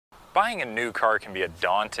Buying a new car can be a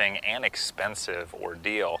daunting and expensive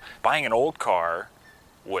ordeal. Buying an old car,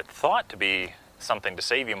 what thought to be something to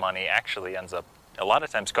save you money, actually ends up a lot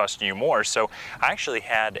of times costing you more. So I actually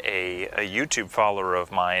had a YouTube follower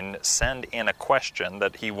of mine send in a question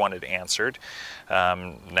that he wanted answered.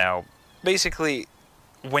 Now, basically,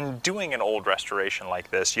 when doing an old restoration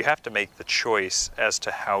like this, you have to make the choice as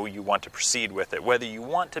to how you want to proceed with it. Whether you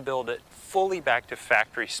want to build it fully back to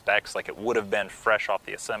factory specs like it would have been fresh off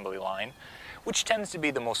the assembly line, which tends to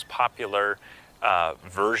be the most popular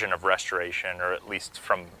version of restoration, or at least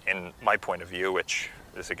from in my point of view, which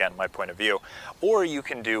is again my point of view, or you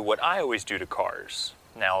can do what I always do to cars.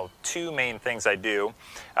 Now, two main things I do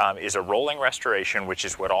is a rolling restoration, which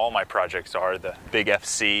is what all my projects are. The big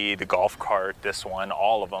FC, the golf cart, this one,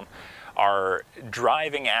 all of them are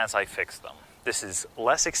driving as I fix them. This is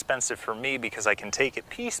less expensive for me because I can take it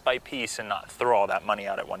piece by piece and not throw all that money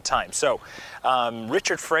out at one time. So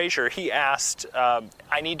Richard Fraser, he asked,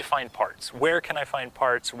 I need to find parts. Where can I find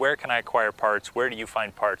parts? Where can I acquire parts? Where do you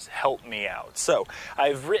find parts? Help me out. So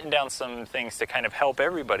I've written down some things to kind of help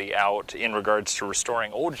everybody out in regards to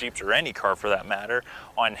restoring old Jeeps, or any car for that matter,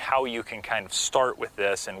 on how you can kind of start with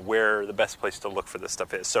this and where the best place to look for this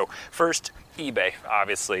stuff is. So first, eBay,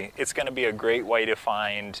 obviously. It's going to be a great way to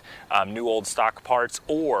find new old stock parts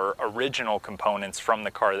or original components from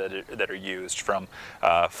the car that are used, from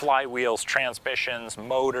flywheels, transmissions,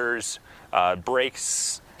 motors,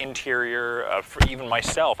 brakes, interior. For even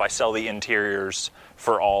myself, I sell the interiors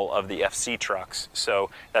for all of the FC trucks, so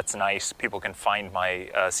that's nice. People can find my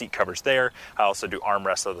seat covers there. I also do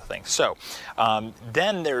armrests, other things. So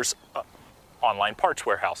then there's online parts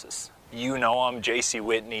warehouses. You know them, J.C.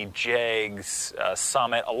 Whitney, JEGS,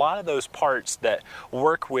 Summit. A lot of those parts that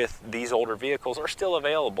work with these older vehicles are still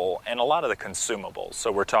available, and a lot of the consumables.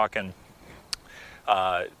 So we're talking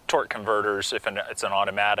torque converters, if it's an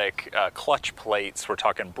automatic, clutch plates, we're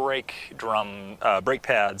talking brake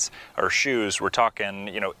pads or shoes, we're talking,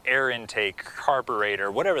 air intake, carburetor,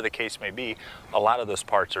 whatever the case may be. A lot of those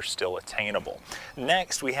parts are still attainable.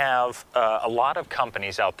 Next, we have a lot of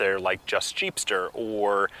companies out there like Just Jeepster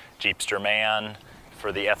or Jeepster Man.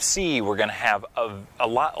 For the FC, we're going to have a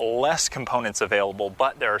lot less components available,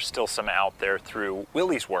 but there are still some out there through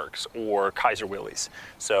Willys Works or Kaiser Willys,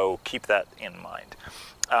 so keep that in mind.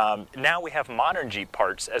 Now we have modern Jeep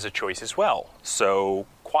parts as a choice as well. So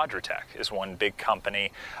Quadratec is one big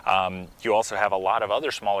company. You also have a lot of other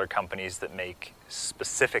smaller companies that make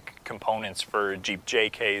specific components for Jeep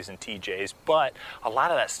JKs and TJs, but a lot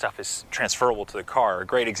of that stuff is transferable to the car. A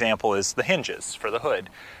great example is the hinges for the hood.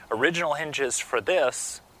 Original hinges for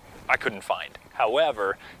this, I couldn't find.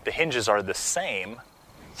 However, the hinges are the same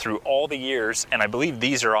through all the years, and I believe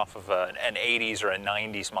these are off of an 80s or a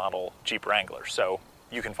 90s model Jeep Wrangler, so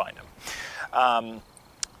you can find them.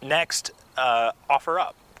 Next,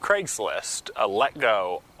 OfferUp, Craigslist,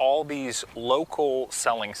 LetGo, all these local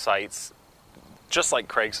selling sites, just like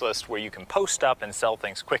Craigslist, where you can post up and sell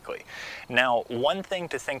things quickly. Now, one thing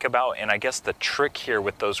to think about, and I guess the trick here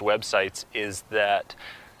with those websites, is that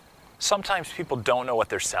sometimes people don't know what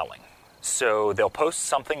they're selling. So they'll post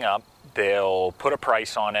something up, they'll put a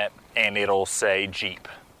price on it, and it'll say Jeep.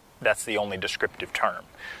 That's the only descriptive term.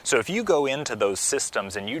 So if you go into those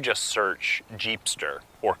systems and you just search Jeepster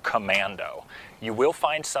or Commando, you will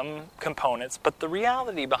find some components, but the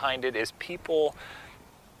reality behind it is people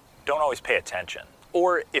don't always pay attention.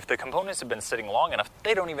 Or if the components have been sitting long enough,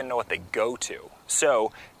 they don't even know what they go to.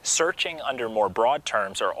 So searching under more broad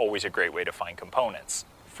terms are always a great way to find components.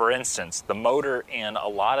 For instance, the motor in a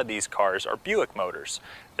lot of these cars are Buick motors.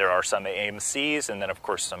 There are some AMCs, and then of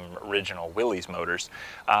course some original Willys motors.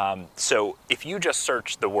 So if you just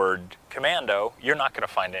search the word Commando, you're not going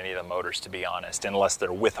to find any of the motors, to be honest, unless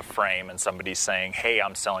they're with a frame and somebody's saying, hey,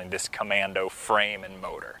 I'm selling this Commando frame and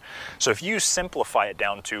motor. So if you simplify it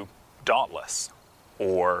down to Dauntless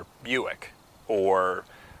or Buick or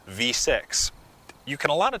V6, you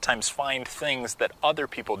can a lot of times find things that other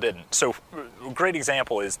people didn't. So a great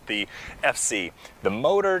example is the FC. The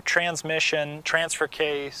motor, transmission, transfer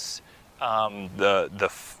case, an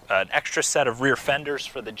extra set of rear fenders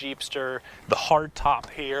for the Jeepster, the hard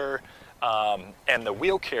top here, and the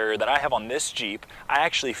wheel carrier that I have on this Jeep, I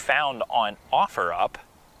actually found on OfferUp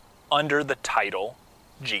under the title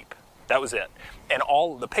Jeep. That was it. And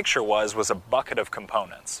all the picture was a bucket of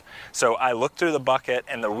components. So I looked through the bucket,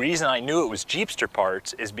 and the reason I knew it was Jeepster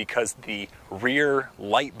parts is because the rear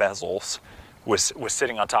light bezels was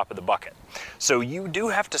sitting on top of the bucket. So you do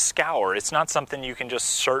have to scour. It's not something you can just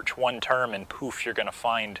search one term and poof, you're going to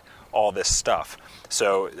find all this stuff.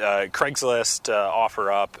 So Craigslist,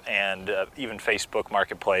 OfferUp, and even Facebook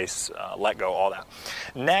Marketplace, LetGo, all that.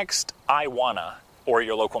 Next, Iwanna, or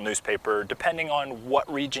your local newspaper. Depending on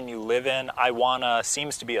what region you live in, Iwanna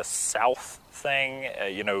seems to be a South thing,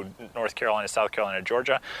 you know, North Carolina, South Carolina,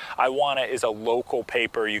 Georgia. Iwanna is a local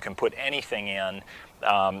paper. You can put anything in.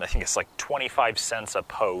 I think it's like 25 cents a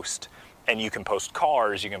post. And you can post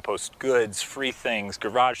cars, you can post goods, free things,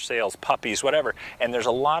 garage sales, puppies, whatever. And there's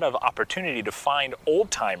a lot of opportunity to find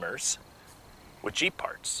old timers with Jeep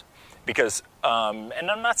parts. Because,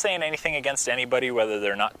 and I'm not saying anything against anybody, whether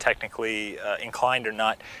they're not technically inclined or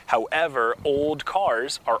not. However, old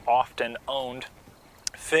cars are often owned,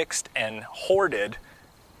 fixed, and hoarded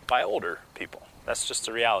by older people. That's just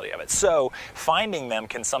the reality of it. So finding them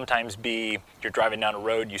can sometimes be, you're driving down a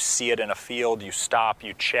road, you see it in a field, you stop,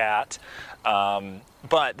 you chat.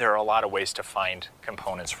 But there are a lot of ways to find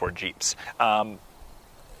components for Jeeps. Now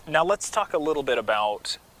let's talk a little bit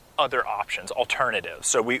about other options, alternatives.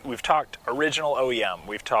 So we've talked original OEM,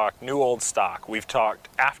 we've talked new old stock, we've talked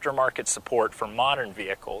aftermarket support for modern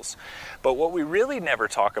vehicles. But what we really never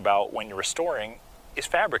talk about when you're restoring is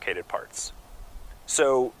fabricated parts.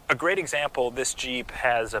 So a great example, this Jeep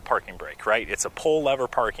has a parking brake, right? It's a pull lever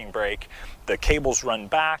parking brake. The cables run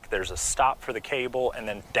back, there's a stop for the cable, and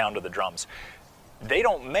then down to the drums. They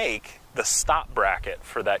don't make the stop bracket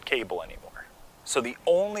for that cable anymore. So the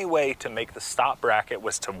only way to make the stop bracket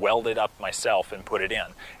was to weld it up myself and put it in.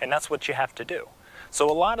 And that's what you have to do. So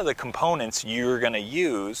a lot of the components you're gonna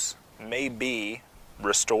use may be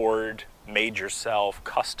restored, made yourself,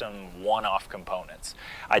 custom one-off components.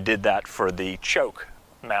 I did that for the choke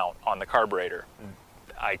mount on the carburetor.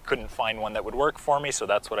 I couldn't find one that would work for me, so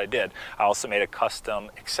that's what I did. I also made a custom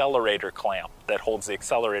accelerator clamp that holds the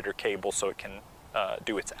accelerator cable so it can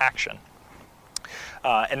do its action.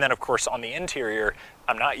 And then of course on the interior,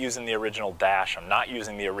 I'm not using the original dash, I'm not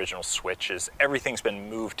using the original switches. Everything's been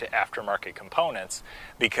moved to aftermarket components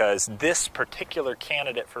because this particular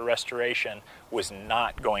candidate for restoration was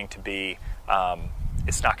not going to be,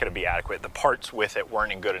 it's not going to be adequate. The parts with it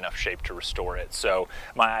weren't in good enough shape to restore it. So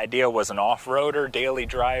my idea was an off-roader, daily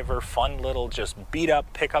driver, fun little just beat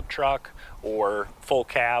up pickup truck or full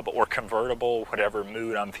cab or convertible, whatever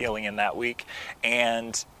mood I'm feeling in that week.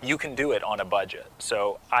 And you can do it on a budget.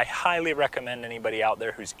 So I highly recommend anybody out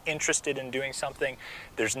there who's interested in doing something.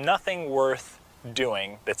 There's nothing worth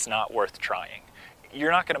doing that's not worth trying.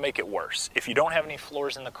 You're not going to make it worse. If you don't have any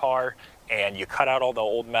floors in the car and you cut out all the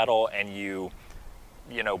old metal and you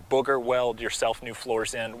know, booger weld yourself new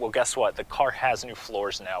floors in, well, guess what? The car has new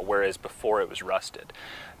floors now, whereas before it was rusted.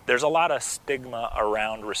 There's a lot of stigma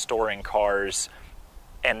around restoring cars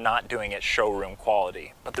and not doing it showroom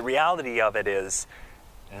quality. But the reality of it is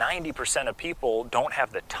 90% of people don't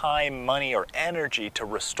have the time, money, or energy to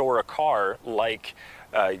restore a car like,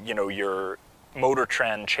 you know, your Motor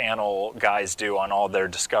Trend channel guys do on all their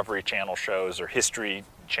Discovery Channel shows or History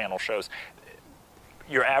Channel shows.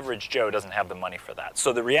 Your average Joe doesn't have the money for that.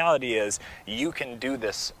 So the reality is you can do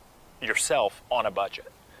this yourself on a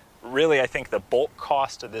budget. Really, I think the bulk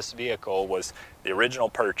cost of this vehicle was the original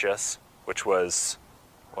purchase, which was,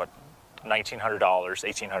 what, $1,900,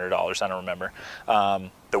 $1,800, I don't remember.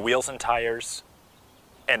 The wheels and tires,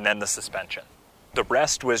 and then the suspension. The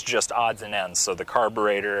rest was just odds and ends. So the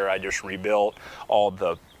carburetor, I just rebuilt, all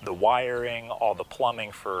the wiring, all the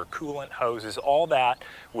plumbing for coolant hoses, all that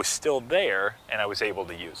was still there, and I was able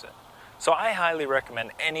to use it. So I highly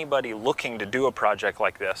recommend anybody looking to do a project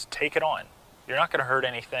like this, take it on. You're not gonna hurt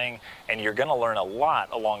anything, and you're gonna learn a lot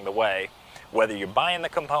along the way, whether you're buying the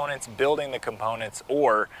components, building the components,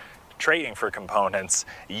 or trading for components.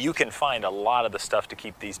 You can find a lot of the stuff to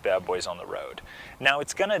keep these bad boys on the road. Now,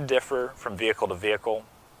 it's gonna differ from vehicle to vehicle,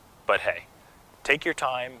 but hey, take your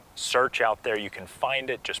time, search out there. You can find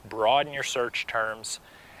it, just broaden your search terms.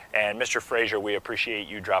 And Mr. Frazier, we appreciate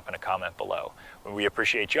you dropping a comment below. We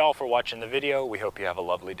appreciate y'all for watching the video. We hope you have a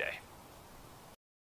lovely day.